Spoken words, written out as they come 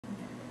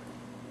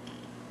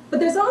But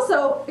there's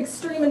also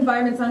extreme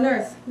environments on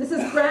Earth. This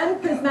is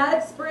Grand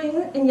Prismatic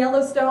Spring in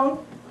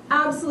Yellowstone.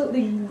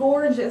 Absolutely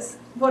gorgeous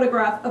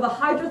photograph of a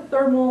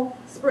hydrothermal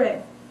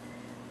spring.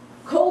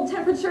 Cold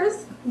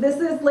temperatures. This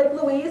is Lake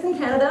Louise in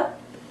Canada.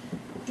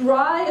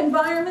 Dry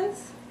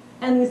environments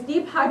and these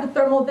deep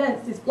hydrothermal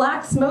vents, these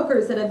black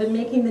smokers that have been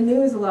making the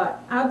news a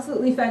lot.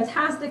 Absolutely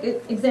fantastic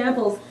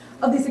examples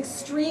of these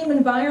extreme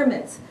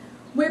environments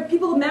where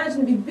people imagine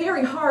to be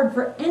very hard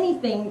for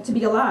anything to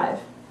be alive.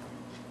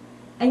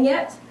 And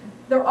yet,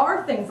 there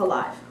are things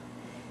alive.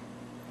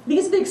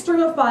 These are the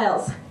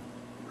extremophiles.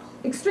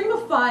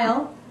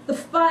 Extremophile,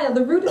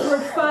 the root of the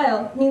word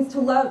phile means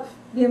to love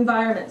the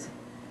environment.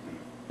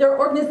 There are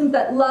organisms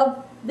that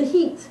love the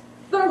heat,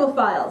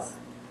 thermophiles.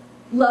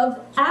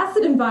 Love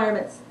acid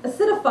environments,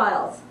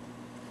 acidophiles.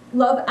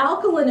 Love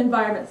alkaline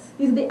environments,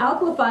 these are the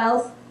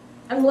alkalophiles.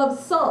 And love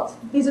salt,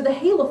 these are the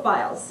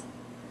halophiles.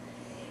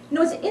 You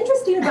know, what's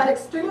interesting about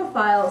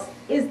extremophiles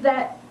is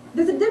that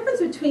there's a difference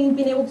between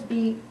being able to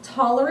be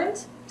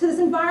tolerant to this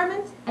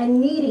environment and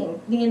needing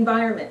the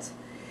environment.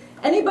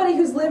 Anybody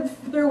who's lived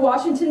through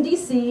Washington,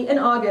 D.C. in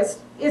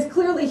August is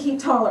clearly heat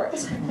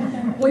tolerant.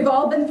 We've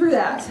all been through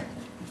that.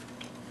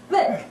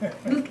 But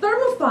the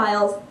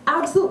thermophiles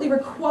absolutely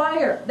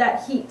require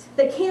that heat.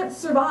 They can't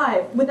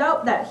survive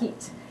without that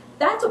heat.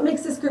 That's what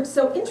makes this group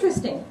so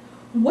interesting.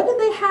 What do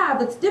they have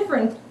that's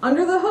different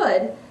under the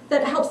hood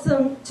that helps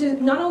them to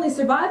not only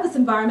survive this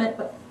environment,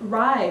 but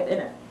thrive in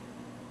it?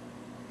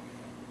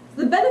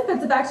 The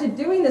benefits of actually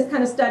doing this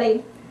kind of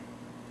study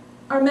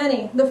are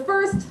many. The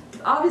first,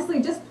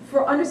 obviously, just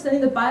for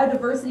understanding the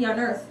biodiversity on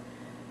Earth.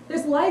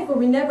 There's life where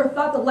we never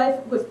thought that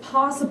life was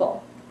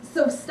possible.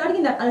 So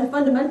studying that on a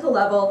fundamental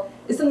level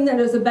is something that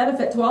is a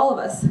benefit to all of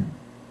us.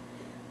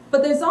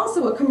 But there's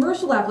also a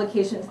commercial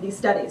application to these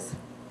studies.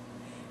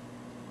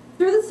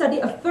 Through the study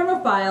of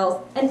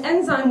thermophiles, an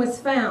enzyme was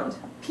found,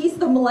 a piece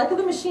of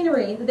molecular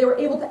machinery that they were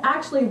able to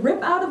actually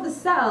rip out of the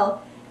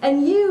cell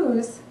and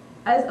use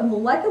as a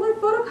molecular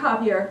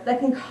photocopier that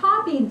can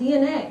copy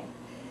DNA.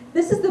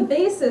 This is the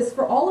basis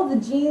for all of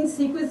the gene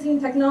sequencing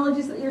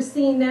technologies that you're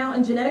seeing now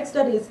in genetic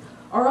studies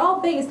are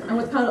all based on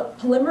what's called a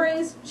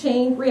polymerase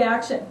chain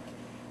reaction.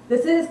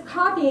 This is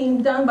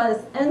copying done by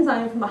this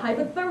enzyme from a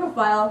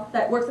hyperthermophile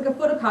that works like a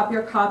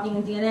photocopier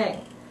copying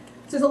DNA.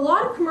 So there's a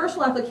lot of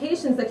commercial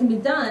applications that can be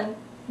done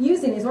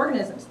using these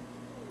organisms.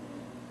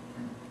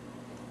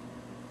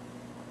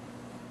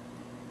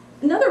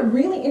 Another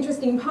really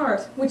interesting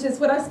part, which is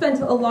what I've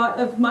spent a lot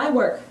of my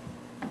work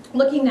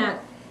looking at,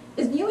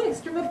 is viewing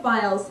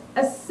extremophiles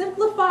as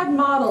simplified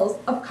models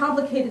of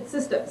complicated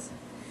systems.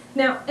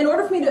 Now, in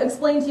order for me to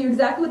explain to you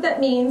exactly what that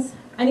means,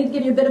 I need to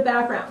give you a bit of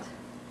background.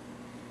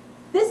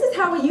 This is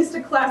how we used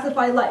to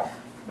classify life.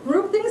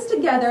 Group things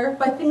together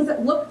by things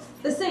that looked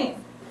the same.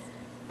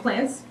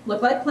 Plants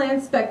look like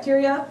plants,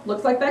 bacteria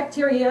looks like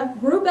bacteria.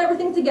 Group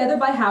everything together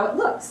by how it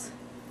looks.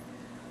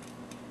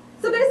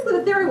 So basically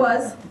the theory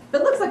was, if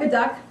it looks like a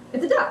duck,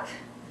 it's a duck.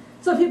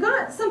 So if you've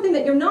got something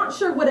that you're not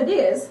sure what it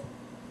is,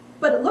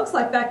 but it looks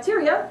like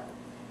bacteria,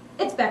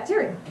 it's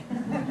bacteria.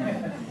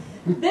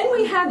 Then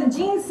we had the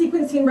gene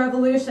sequencing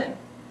revolution.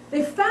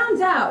 They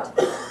found out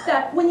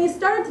that when you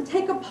started to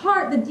take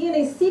apart the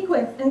DNA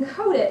sequence and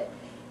code it,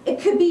 it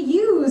could be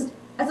used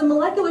as a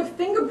molecular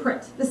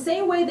fingerprint. The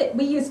same way that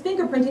we use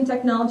fingerprinting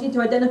technology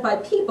to identify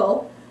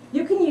people,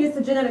 you can use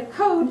the genetic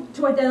code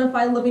to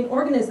identify living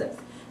organisms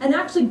and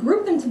actually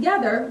group them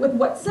together with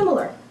what's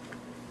similar.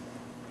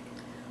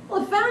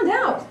 Well, it found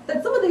out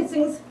that some of these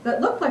things that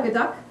looked like a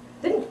duck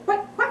didn't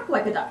quite quack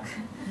like a duck.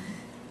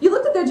 You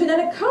looked at their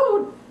genetic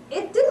code,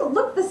 it didn't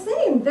look the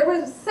same. There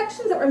were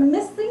sections that were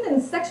missing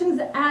and sections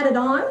that added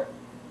on.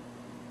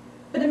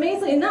 But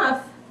amazingly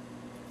enough,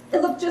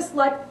 it looked just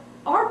like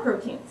our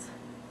proteins.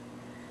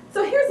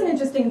 So here's an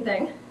interesting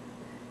thing.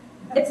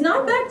 It's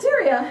not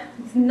bacteria,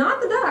 it's not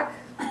the duck.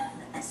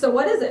 So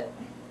what is it?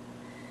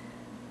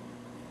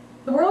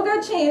 The world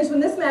got changed when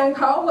this man,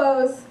 Carl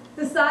Woese,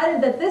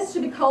 decided that this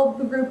should be called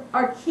the group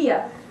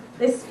Archaea.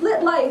 They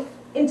split life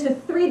into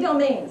 3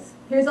 domains.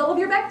 Here's all of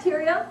your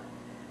bacteria.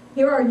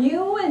 Here are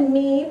you and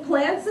me,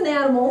 plants and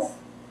animals,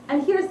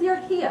 and here's the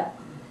archaea.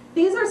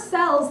 These are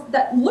cells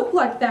that look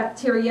like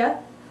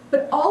bacteria,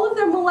 but all of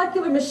their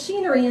molecular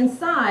machinery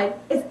inside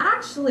is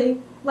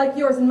actually like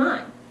yours and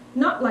mine,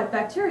 not like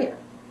bacteria.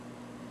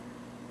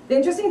 The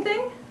interesting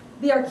thing,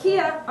 the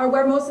archaea are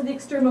where most of the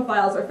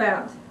extremophiles are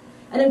found.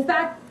 And in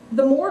fact,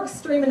 the more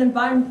extreme an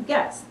environment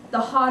gets, the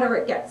hotter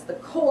it gets, the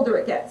colder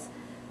it gets.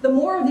 The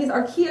more of these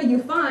archaea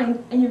you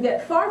find, and you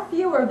get far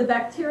fewer of the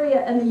bacteria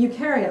and the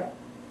eukarya.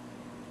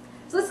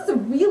 So this is a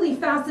really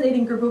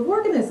fascinating group of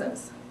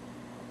organisms.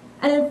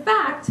 And in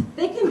fact,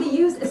 they can be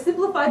used as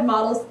simplified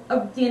models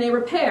of DNA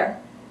repair.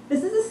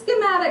 This is a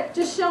schematic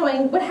just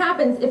showing what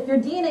happens if your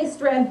DNA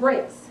strand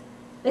breaks.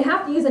 They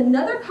have to use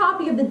another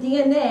copy of the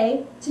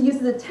DNA to use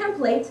as a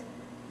template,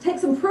 take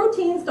some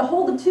proteins to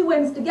hold the 2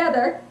 ends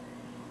together,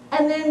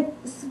 and then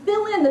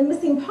fill in the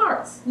missing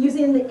parts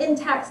using the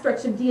intact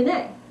stretch of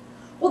DNA.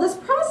 Well, this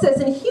process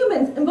in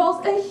humans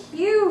involves a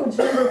huge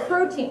number of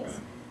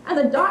proteins. And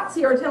the dots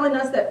here are telling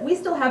us that we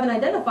still haven't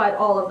identified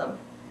all of them.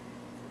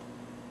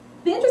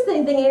 The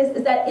interesting thing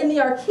is that in the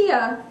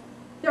archaea,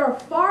 there are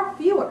far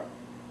fewer,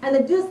 and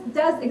it just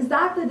does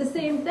exactly the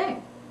same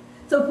thing.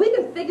 So if we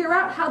can figure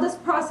out how this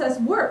process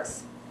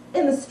works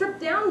in the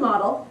stripped down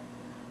model,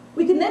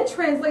 we can then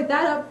translate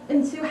that up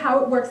into how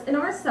it works in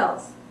our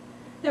cells.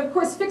 Now, of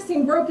course,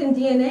 fixing broken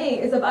DNA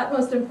is of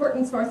utmost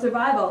importance for our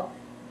survival,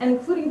 and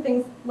including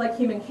things like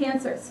human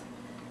cancers.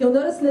 You'll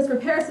notice in this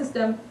repair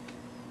system,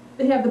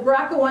 they have the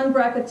BRCA1,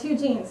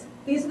 BRCA2 genes.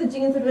 These are the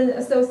genes that have been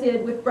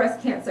associated with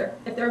breast cancer,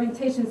 if there are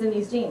mutations in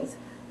these genes.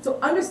 So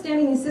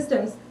understanding these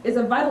systems is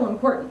of vital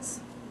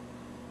importance.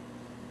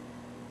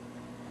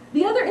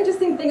 The other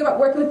interesting thing about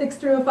working with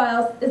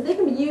extremophiles is they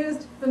can be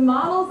used for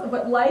models of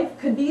what life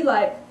could be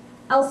like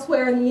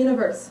elsewhere in the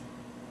universe.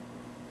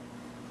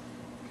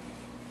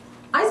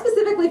 I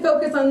specifically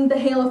focus on the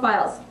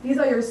halophiles. These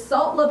are your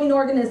salt-loving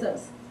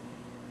organisms.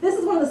 This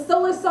is one of the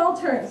solar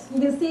salterns. You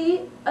can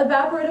see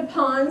evaporative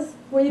ponds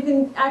where you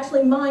can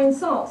actually mine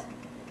salt.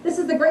 This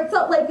is the Great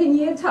Salt Lake in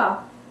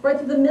Utah. Right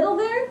through the middle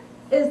there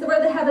is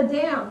where they have a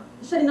dam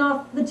shutting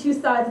off the two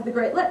sides of the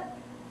Great Lake.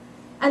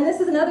 And this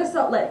is another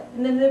salt lake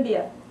in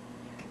Namibia.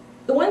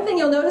 The one thing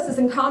you'll notice is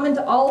in common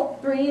to all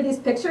three of these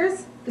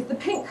pictures is the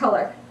pink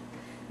color.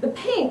 The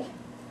pink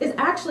is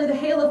actually the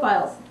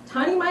halophiles,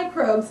 tiny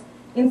microbes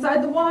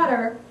inside the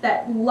water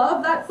that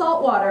love that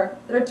salt water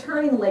that are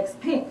turning the lakes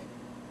pink.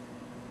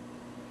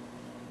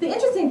 The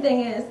interesting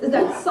thing is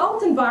that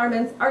salt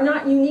environments are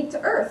not unique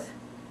to Earth.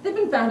 They've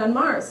been found on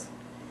Mars.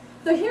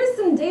 So here's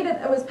some data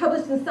that was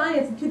published in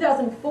Science in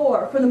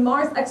 2004 from the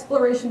Mars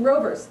exploration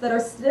rovers that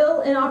are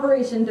still in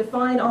operation,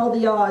 defying all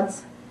the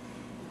odds.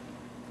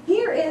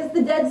 Here is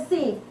the Dead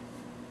Sea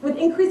with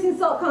increasing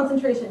salt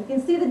concentration. You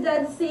can see the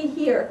Dead Sea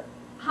here,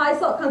 high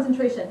salt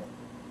concentration.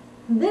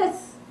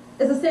 This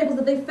is the samples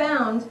that they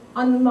found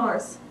on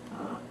Mars.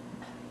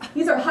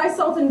 These are high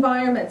salt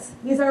environments.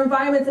 These are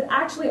environments that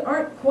actually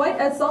aren't quite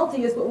as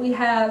salty as what we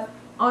have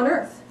on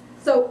Earth.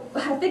 So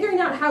figuring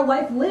out how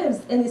life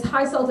lives in these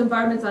high salt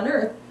environments on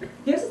Earth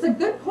gives us a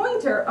good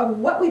pointer of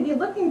what we'd be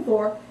looking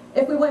for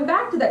if we went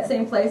back to that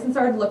same place and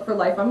started to look for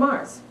life on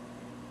Mars.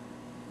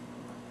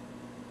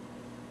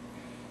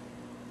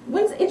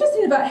 What's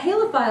interesting about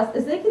halophiles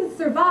is they can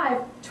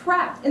survive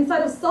trapped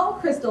inside of salt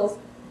crystals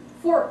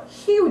for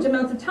huge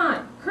amounts of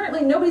time.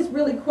 Currently, nobody's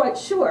really quite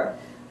sure,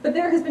 but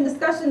there has been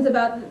discussions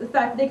about the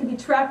fact that they could be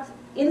trapped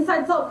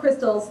inside salt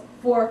crystals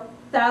for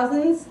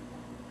thousands,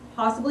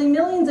 possibly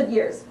millions of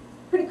years.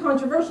 Pretty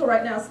controversial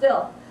right now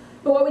still.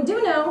 But what we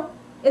do know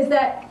is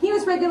that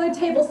here's regular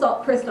table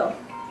salt crystal,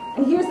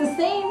 and here's the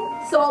same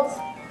salt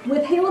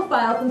with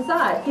halophiles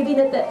inside, giving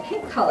it that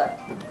pink color.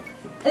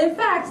 And in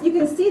fact, you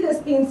can see this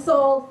being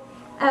sold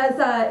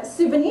as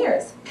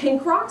souvenirs,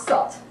 pink rock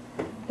salt,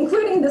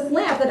 including this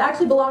lamp that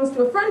actually belongs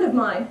to a friend of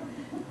mine.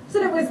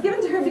 So it was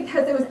given to her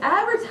because it was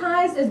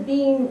advertised as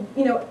being,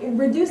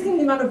 reducing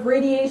the amount of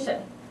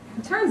radiation.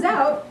 It turns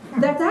out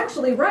that's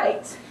actually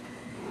right.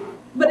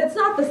 But it's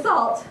not the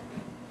salt,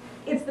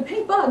 it's the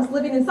pink bugs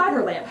living inside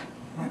her lamp.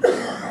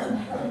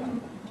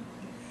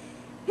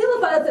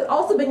 Halophiles have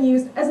also been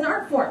used as an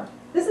art form.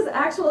 This is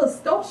actually a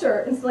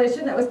sculpture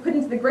installation that was put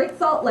into the Great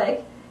Salt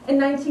Lake in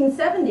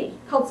 1970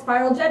 called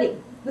Spiral Jetty.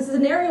 This is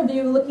an aerial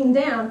view looking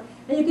down,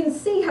 and you can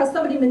see how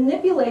somebody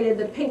manipulated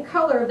the pink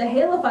color of the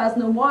halophiles in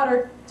the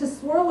water to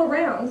swirl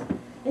around,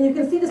 and you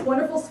can see this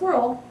wonderful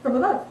swirl from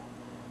above.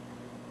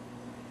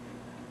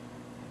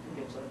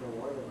 It's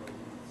underwater.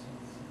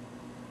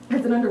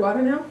 Is it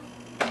underwater now?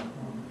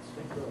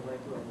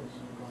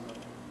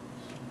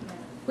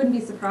 Wouldn't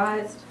be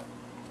surprised.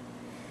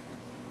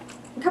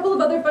 A couple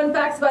of other fun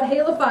facts about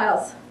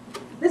halophiles.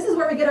 This is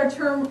where we get our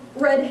term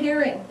red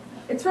herring.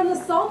 It's from the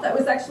salt that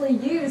was actually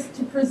used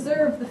to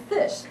preserve the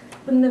fish.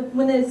 When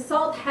the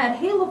salt had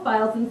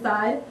halophiles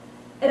inside,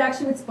 it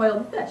actually would spoil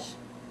the fish.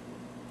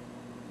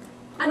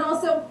 And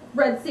also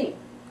Red Sea.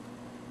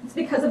 It's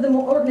because of the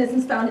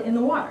organisms found in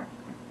the water.